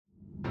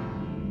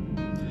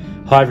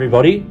Hi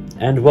everybody,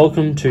 and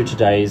welcome to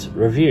today's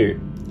review.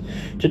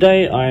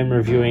 Today I am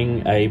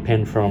reviewing a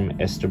pen from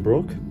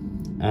Esterbrook,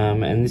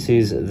 and this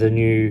is the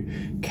new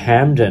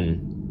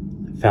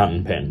Camden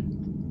fountain pen.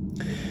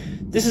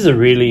 This is a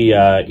really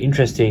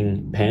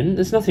interesting pen.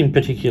 There's nothing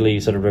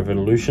particularly sort of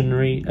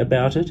revolutionary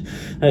about it.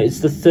 It's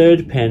the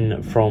third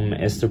pen from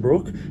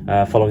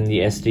Esterbrook, following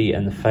the Esty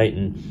and the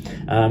Phaeton.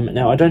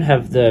 Now, I don't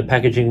have the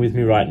packaging with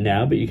me right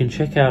now, but you can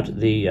check out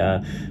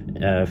the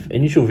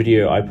initial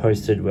video I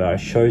posted where I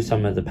show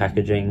some of the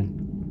packaging,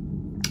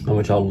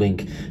 which I'll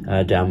link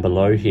down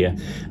below here.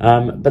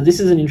 But this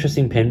is an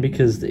interesting pen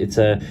because it's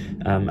an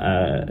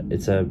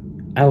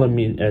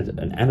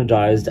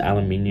anodized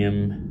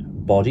aluminium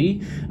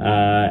body,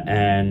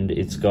 and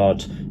it's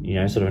got, you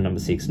know, sort of a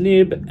number 6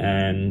 nib,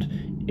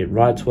 and it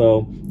writes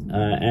well,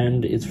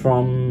 and it's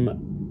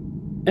from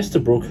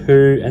Esterbrook,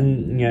 who,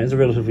 and you know, is a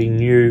relatively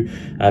new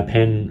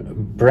pen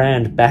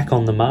brand back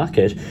on the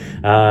market.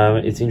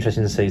 It's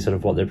interesting to see sort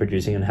of what they're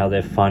producing and how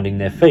they're finding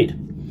their feet.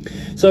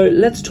 So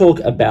let's talk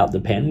about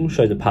the pen. We'll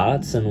show the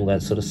parts and all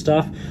that sort of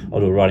stuff. I'll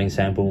do a writing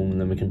sample,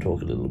 and then we can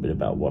talk a little bit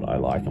about what I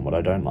like and what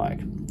I don't like.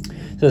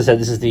 So as I said,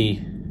 this is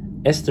the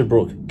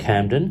Esterbrook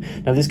Camden.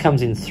 Now this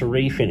comes in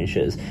 3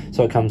 finishes.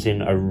 So it comes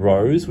in a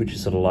rose, which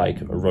is sort of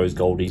like a rose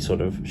goldy sort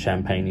of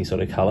champagne-y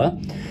sort of colour,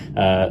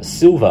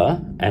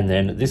 silver, and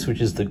then this, which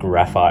is the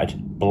graphite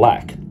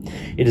black.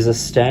 It is a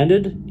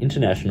standard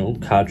international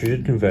cartridge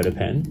and converter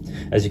pen.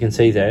 As you can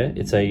see there,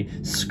 it's a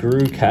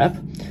screw cap,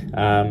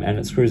 and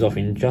it screws off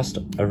in just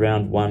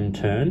around 1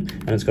 turn,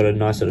 and it's got a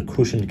nice sort of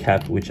cushioned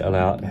cap which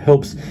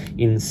helps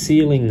in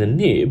sealing the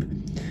nib,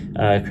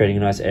 creating a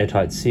nice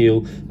airtight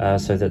seal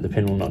so that the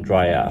pen will not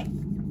dry out.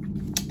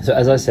 So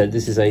as I said,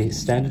 this is a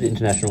standard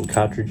international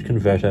cartridge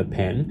converter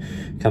pen.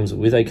 It comes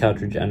with a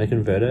cartridge and a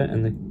converter,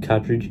 and the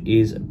cartridge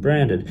is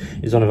branded.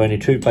 It's one of only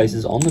 2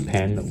 places on the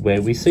pen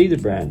where we see the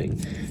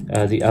branding.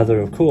 The other,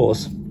 of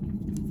course,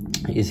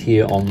 is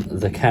here on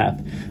the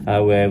cap,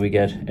 where we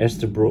get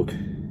Esterbrook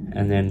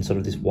and then sort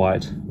of this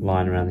white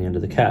line around the end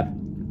of the cap.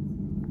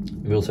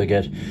 We also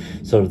get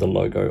sort of the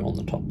logo on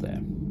the top there.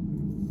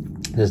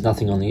 There's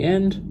nothing on the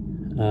end.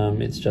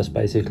 It's just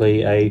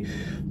basically a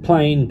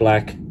plain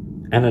black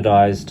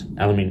anodized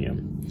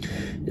aluminium.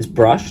 It's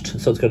brushed,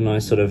 so it's got a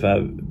nice sort of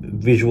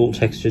visual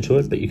texture to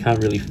it, but you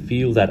can't really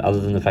feel that other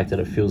than the fact that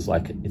it feels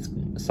like it's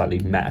slightly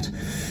matte.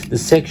 The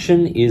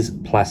section is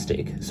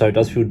plastic, so it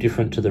does feel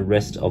different to the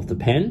rest of the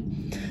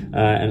pen,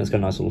 and it's got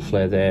a nice little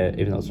flare there,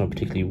 even though it's not a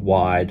particularly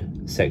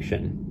wide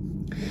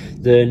section.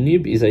 The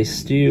nib is a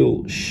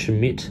steel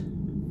Schmidt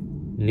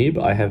nib.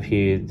 I have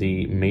here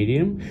the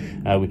medium,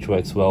 which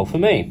works well for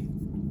me.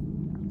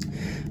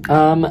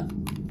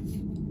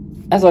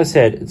 As I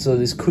said, so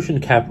this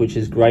cushioned cap, which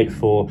is great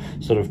for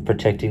sort of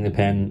protecting the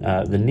pen,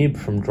 the nib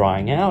from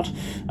drying out,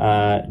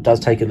 does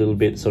take a little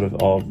bit sort of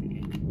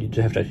you do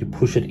have to actually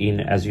push it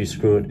in as you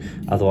screw it,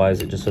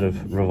 otherwise it just sort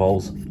of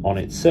revolves on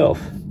itself.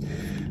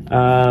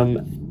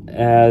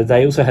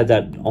 They also had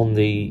that on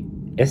the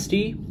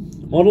Esty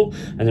model,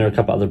 and there are a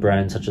couple other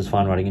brands such as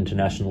Fine Writing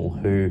International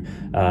who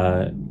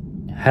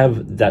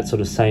have that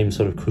sort of same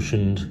sort of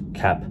cushioned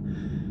cap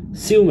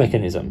seal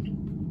mechanism.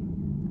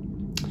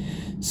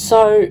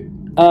 So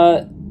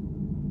as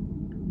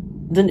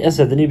I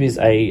said, the nib is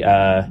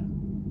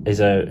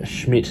a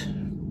Schmidt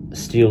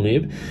steel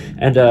nib,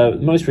 and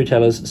most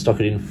retailers stock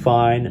it in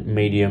fine,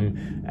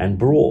 medium, and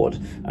broad.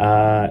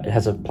 It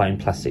has a plain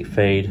plastic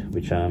feed,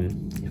 which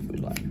if we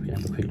like, we can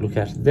have a quick look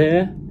at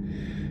there.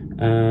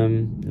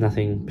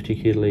 Nothing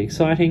particularly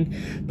exciting,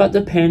 but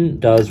the pen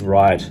does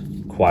write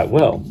quite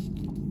well.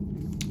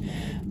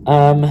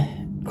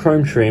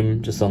 Chrome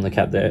trim just on the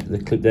cap there, the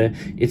clip there.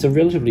 It's a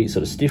relatively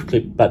sort of stiff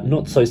clip, but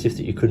not so stiff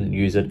that you couldn't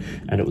use it,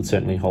 and it would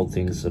certainly hold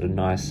things sort of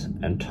nice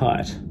and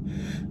tight.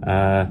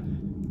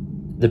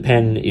 The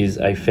pen is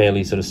a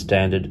fairly sort of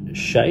standard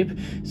shape.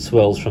 It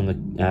swells from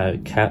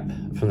the cap,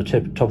 from the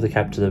top of the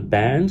cap to the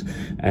band,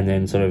 and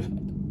then sort of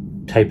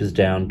tapers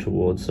down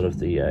towards sort of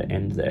the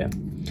end there.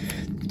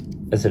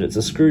 As I said, it's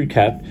a screw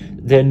cap.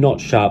 They're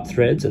not sharp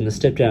threads, and the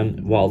step down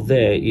while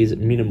there is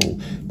minimal.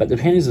 But the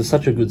pen is of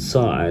such a good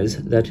size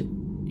that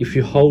if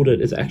you hold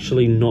it, it's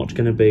actually not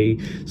going to be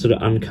sort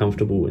of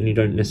uncomfortable, and you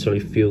don't necessarily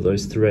feel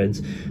those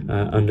threads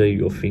under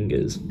your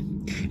fingers.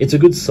 It's a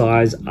good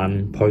size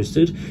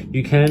unposted.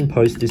 You can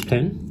post this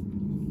pen.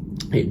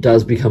 It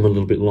does become a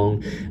little bit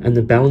long, and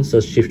the balance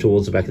does shift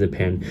towards the back of the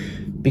pen,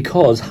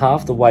 because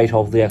half the weight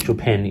of the actual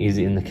pen is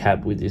in the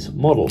cap with this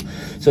model.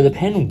 So the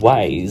pen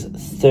weighs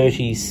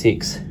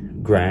 36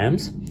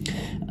 grams,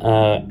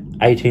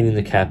 18 in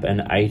the cap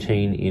and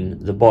 18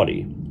 in the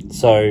body.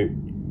 So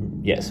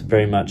yes,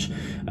 very much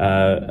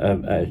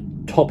a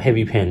top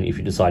heavy pen if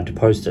you decide to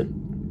post it.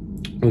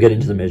 We'll get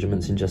into the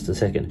measurements in just a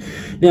second.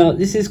 Now,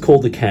 this is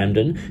called the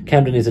Camden.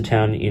 Camden is a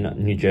town in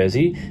New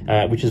Jersey,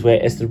 which is where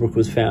Esterbrook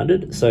was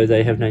founded, so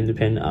they have named the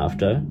pen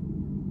after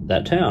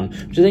that town,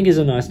 which I think is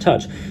a nice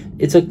touch.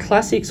 It's a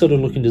classic sort of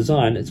looking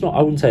design. It's not,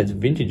 I wouldn't say it's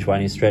vintage by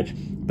any stretch,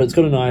 but it's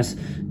got a nice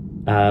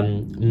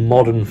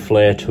modern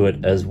flair to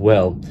it as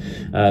well.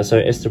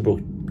 So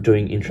Esterbrook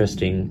doing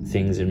interesting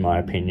things in my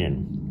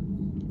opinion.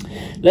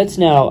 Let's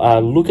now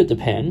look at the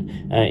pen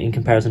in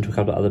comparison to a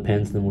couple of other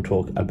pens, and then we'll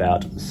talk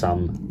about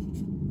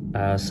some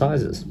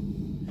sizes.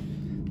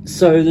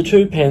 So the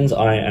two pens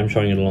I am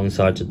showing it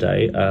alongside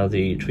today are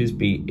the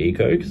TWSBI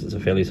Eco, because it's a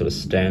fairly sort of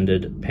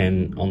standard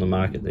pen on the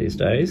market these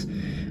days,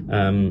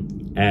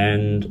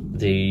 and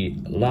the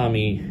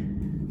Lamy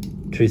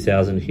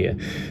 2000 here.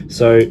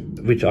 So,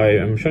 which I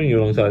am showing you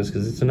alongside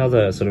because it's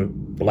another sort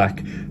of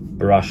black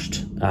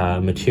brushed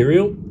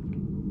material,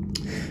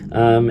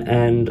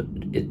 and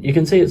you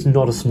can see it's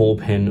not a small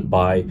pen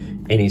by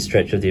any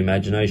stretch of the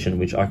imagination,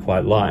 which I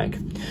quite like.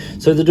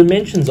 So the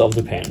dimensions of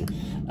the pen,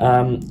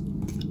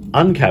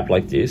 uncapped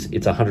like this,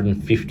 it's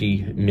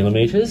 150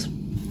 millimeters.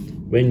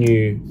 When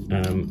you,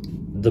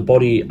 the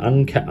body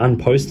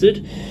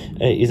unposted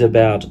is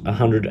about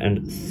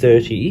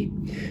 130,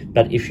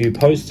 but if you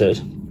post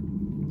it,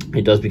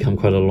 it does become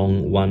quite a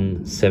long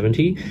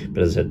 170,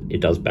 but as I said,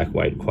 it does back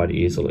weight quite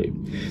easily.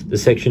 The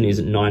section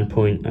is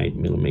 9.8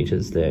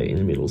 millimeters there in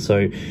the middle,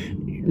 so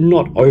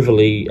not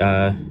overly,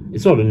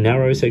 it's not a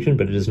narrow section,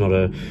 but it's not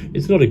a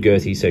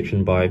girthy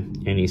section by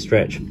any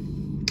stretch.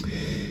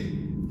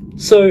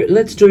 So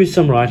let's do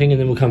some writing, and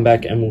then we'll come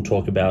back and we'll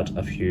talk about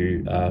a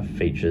few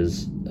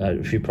features,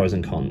 a few pros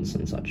and cons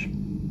and such.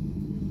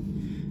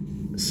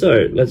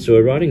 So let's do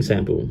a writing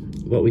sample.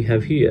 What we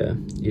have here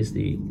is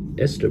the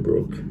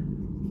Esterbrook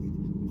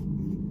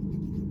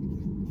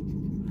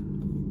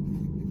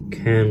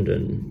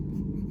Camden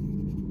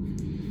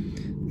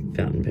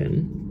fountain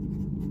pen.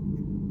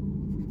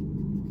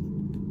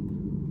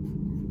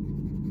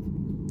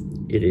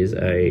 It is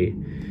a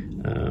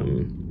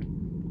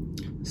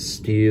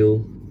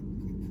steel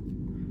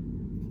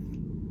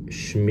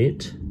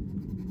Schmidt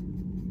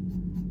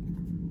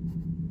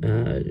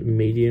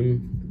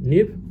medium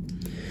nib,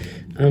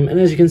 and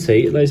as you can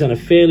see, it lays down a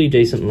fairly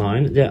decent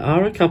line. There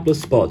are a couple of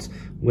spots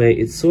where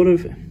it sort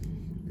of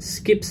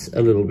skips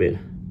a little bit,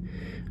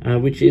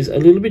 which is a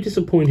little bit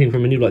disappointing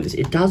from a nib like this.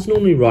 It does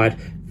normally write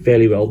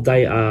fairly well.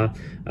 They are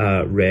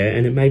rare,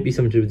 and it may be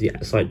something to do with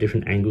the slight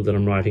different angle that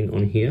I'm writing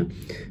on here,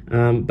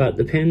 but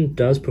the pen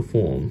does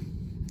perform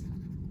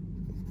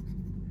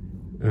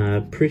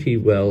pretty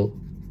well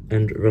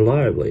and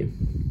reliably.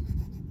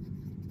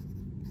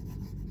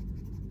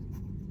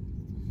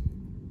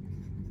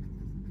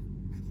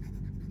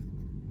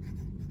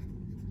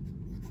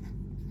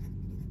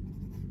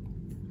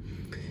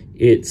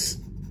 It's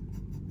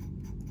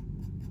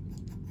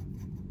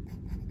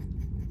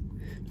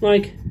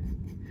like,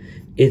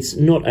 it's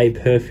not a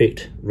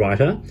perfect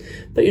writer,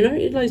 but you know,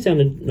 it lays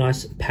down a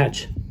nice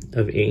patch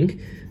of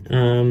ink,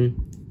 and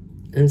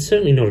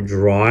certainly not a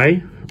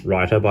dry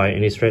writer by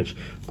any stretch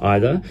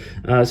either.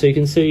 So you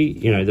can see,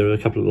 you know, there are a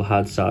couple of little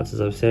hard starts,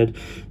 as I've said,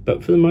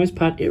 but for the most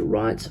part, it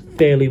writes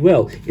fairly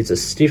well. It's a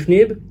stiff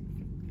nib,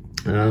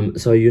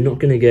 so you're not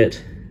going to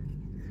get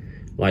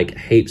like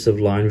heaps of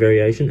line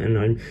variation,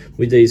 and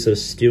with these sort of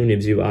steel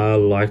nibs, you are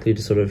likely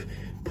to sort of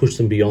push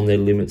them beyond their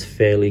limits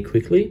fairly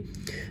quickly.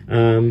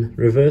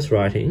 Reverse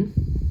writing,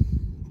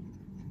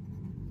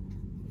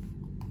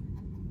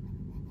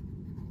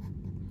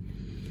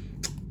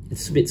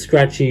 it's a bit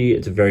scratchy,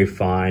 it's a very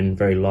fine,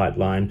 very light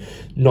line,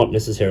 not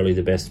necessarily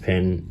the best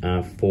pen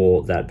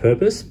for that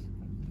purpose,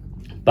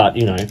 but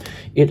you know,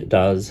 it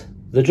does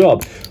the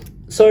job.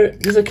 So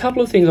there's a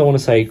couple of things I want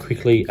to say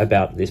quickly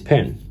about this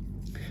pen.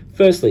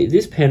 Firstly,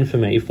 this pen for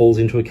me falls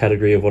into a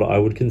category of what I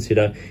would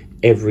consider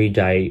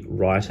everyday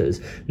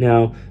writers.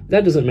 Now,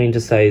 that doesn't mean to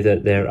say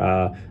that there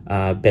are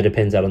better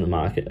pens out on the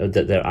market, or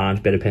that there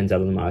aren't better pens out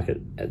on the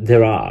market.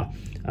 There are.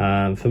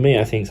 For me,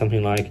 I think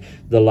something like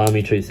the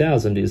Lamy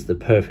 2000 is the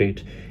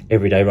perfect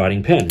everyday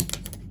writing pen.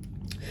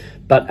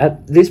 But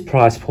at this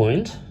price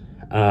point,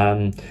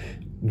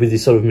 with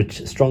this sort of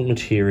strong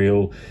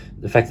material,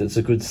 the fact that it's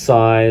a good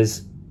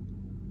size,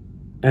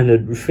 and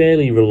a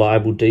fairly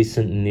reliable,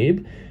 decent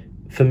nib,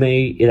 for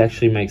me, it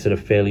actually makes it a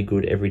fairly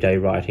good everyday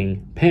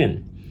writing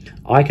pen.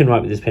 I can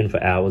write with this pen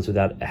for hours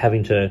without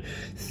having to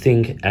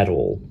think at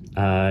all.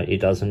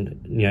 It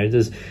doesn't, you know,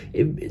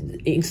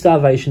 ink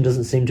starvation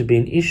doesn't seem to be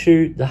an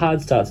issue. The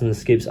hard starts and the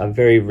skips are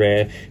very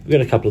rare. We've got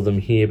a couple of them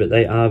here, but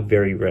they are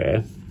very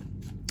rare.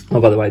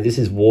 Oh, by the way, this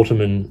is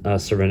Waterman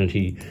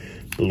Serenity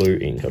Blue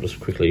Ink. I'll just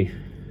quickly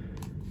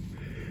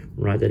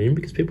write that in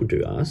because people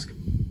do ask.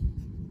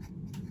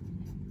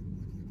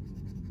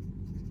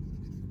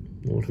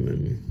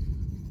 Waterman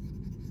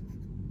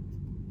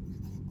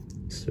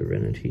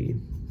Serenity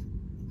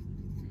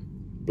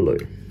Blue.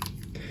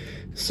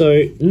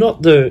 So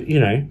not the, you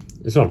know,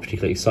 it's not a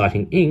particularly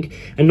exciting ink,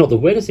 and not the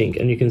wettest ink,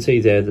 and you can see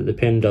there that the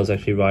pen does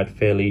actually write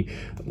fairly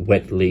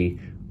wetly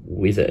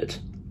with it.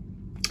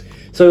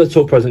 So let's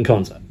talk pros and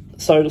cons.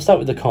 So to start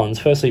with the cons,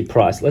 firstly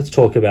price. Let's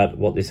talk about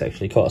what this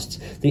actually costs.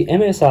 The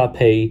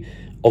MSRP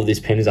of this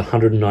pen is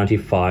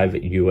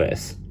 $195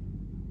 US.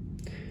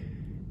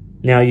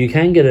 Now you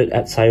can get it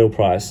at sale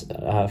price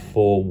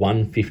for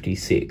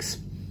 $156.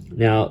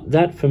 Now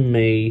that for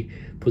me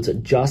puts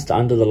it just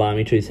under the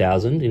Lamy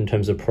 2000 in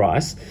terms of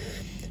price,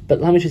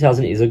 but Lamy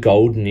 2000 is a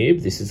gold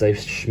nib. This is a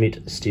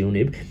Schmidt steel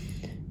nib.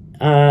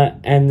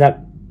 and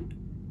that,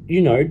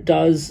 you know,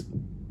 does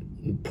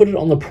put it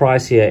on the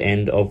pricier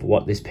end of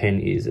what this pen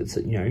is. It's,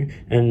 you know,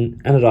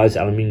 an anodized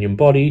aluminium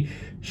body,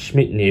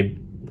 Schmidt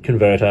nib,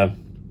 converter.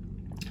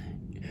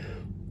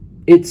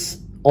 It's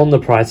on the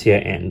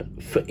pricier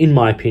end, in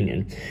my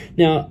opinion.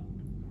 Now,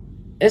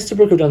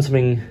 Esterbrook have done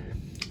something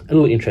a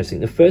little interesting.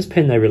 The first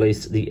pen they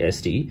released, the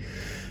Este,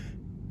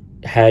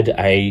 had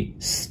a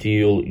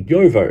steel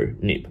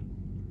Jovo nib.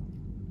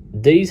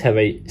 These have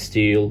a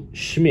steel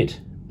Schmidt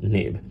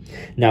nib.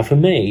 Now, for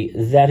me,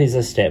 that is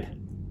a step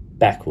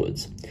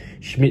backwards.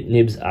 Schmidt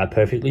nibs are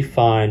perfectly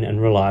fine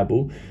and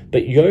reliable,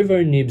 but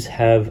Jovo nibs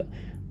have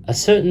a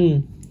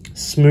certain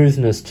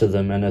smoothness to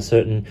them and a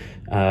certain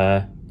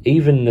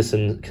evenness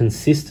and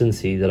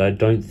consistency that I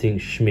don't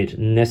think Schmidt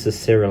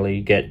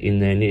necessarily get in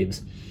their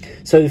nibs.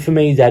 So for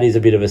me, that is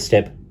a bit of a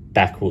step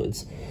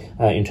backwards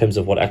in terms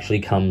of what actually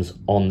comes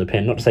on the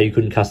pen. Not to say you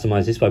couldn't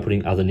customize this by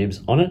putting other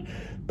nibs on it,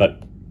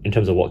 but in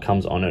terms of what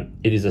comes on it,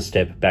 it is a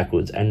step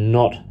backwards and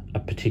not a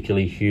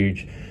particularly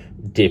huge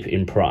dip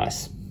in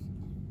price.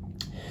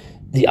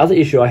 The other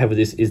issue I have with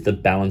this is the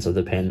balance of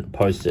the pen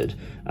posted.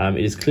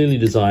 It is clearly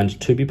designed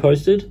to be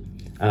posted,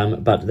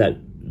 but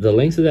the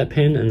length of that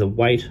pen and the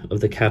weight of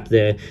the cap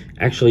there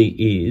actually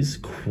is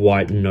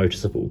quite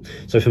noticeable.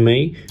 So for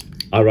me,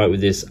 I write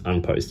with this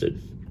unposted,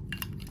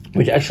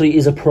 which actually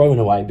is a pro in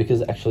a way,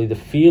 because actually the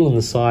feel and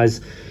the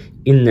size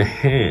in the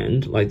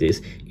hand like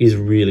this is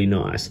really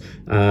nice.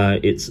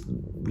 It's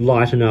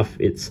light enough.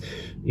 It's,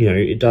 you know,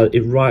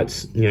 it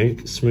writes, you know,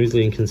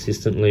 smoothly and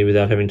consistently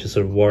without having to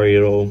sort of worry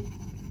at all.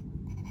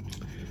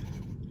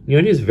 You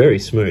know, it is very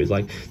smooth.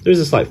 Like, there is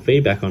a slight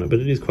feedback on it, but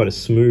it is quite a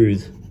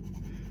smooth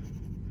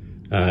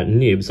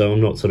nib, so I'm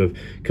not sort of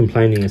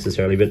complaining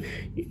necessarily, but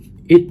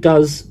it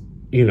does,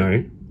 you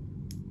know,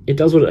 it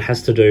does what it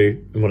has to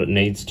do and what it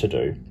needs to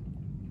do.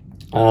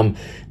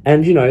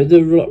 And, you know,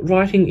 the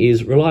writing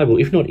is reliable.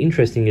 If not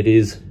interesting, it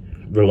is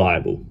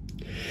reliable.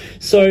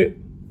 So,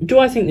 do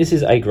I think this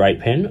is a great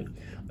pen?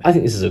 I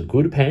think this is a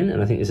good pen,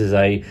 and I think this is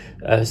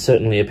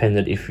certainly a pen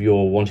that if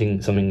you're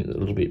wanting something a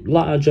little bit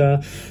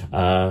larger,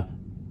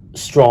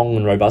 strong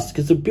and robust,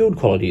 because the build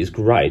quality is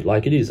great.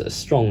 Like, it is a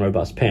strong,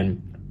 robust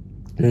pen.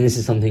 And this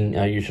is something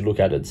you should look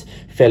at. It's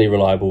fairly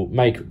reliable.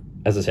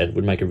 As I said,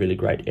 would make a really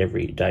great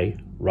everyday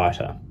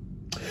writer.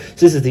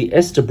 So this is the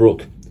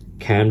Esterbrook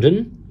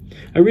Camden.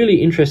 A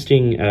really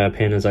interesting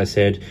pen, as I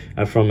said,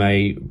 from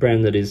a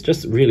brand that is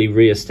just really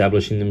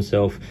re-establishing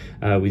themselves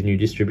with new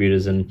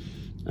distributors and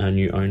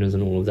new owners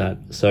and all of that.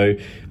 So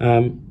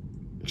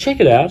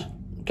check it out.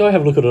 Go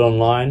have a look at it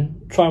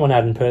online, try one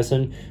out in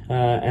person,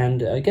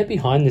 and get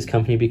behind this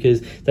company,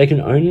 because they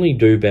can only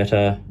do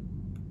better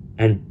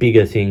and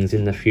bigger things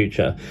in the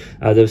future.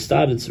 They've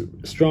started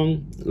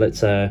strong.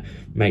 Let's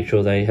make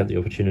sure they have the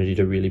opportunity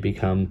to really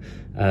become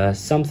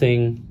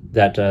something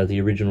that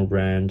the original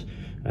brand,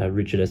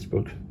 Richard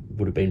Esterbrook,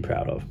 would have been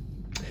proud of.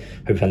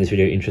 Hope you found this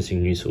video interesting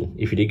and useful.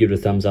 If you did, give it a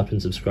thumbs up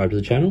and subscribe to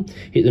the channel.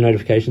 Hit the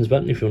notifications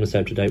button if you want to stay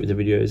up to date with the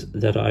videos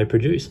that I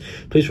produce.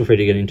 Please feel free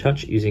to get in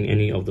touch using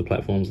any of the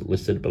platforms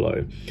listed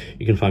below.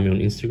 You can find me on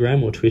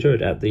Instagram or Twitter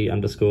at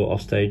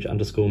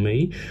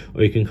 @the_offstage_me,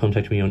 or you can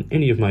contact me on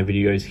any of my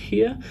videos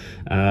here,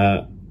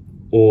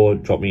 or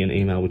drop me an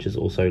email, which is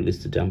also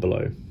listed down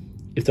below.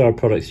 If there are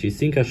products you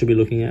think I should be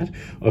looking at,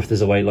 or if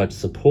there's a way you'd like to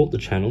support the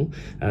channel,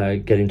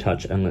 get in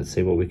touch and let's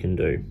see what we can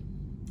do.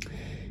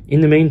 In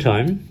the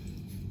meantime,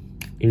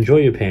 enjoy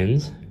your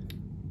pens,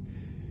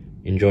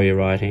 enjoy your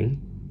writing,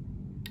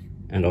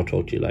 and I'll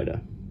talk to you later.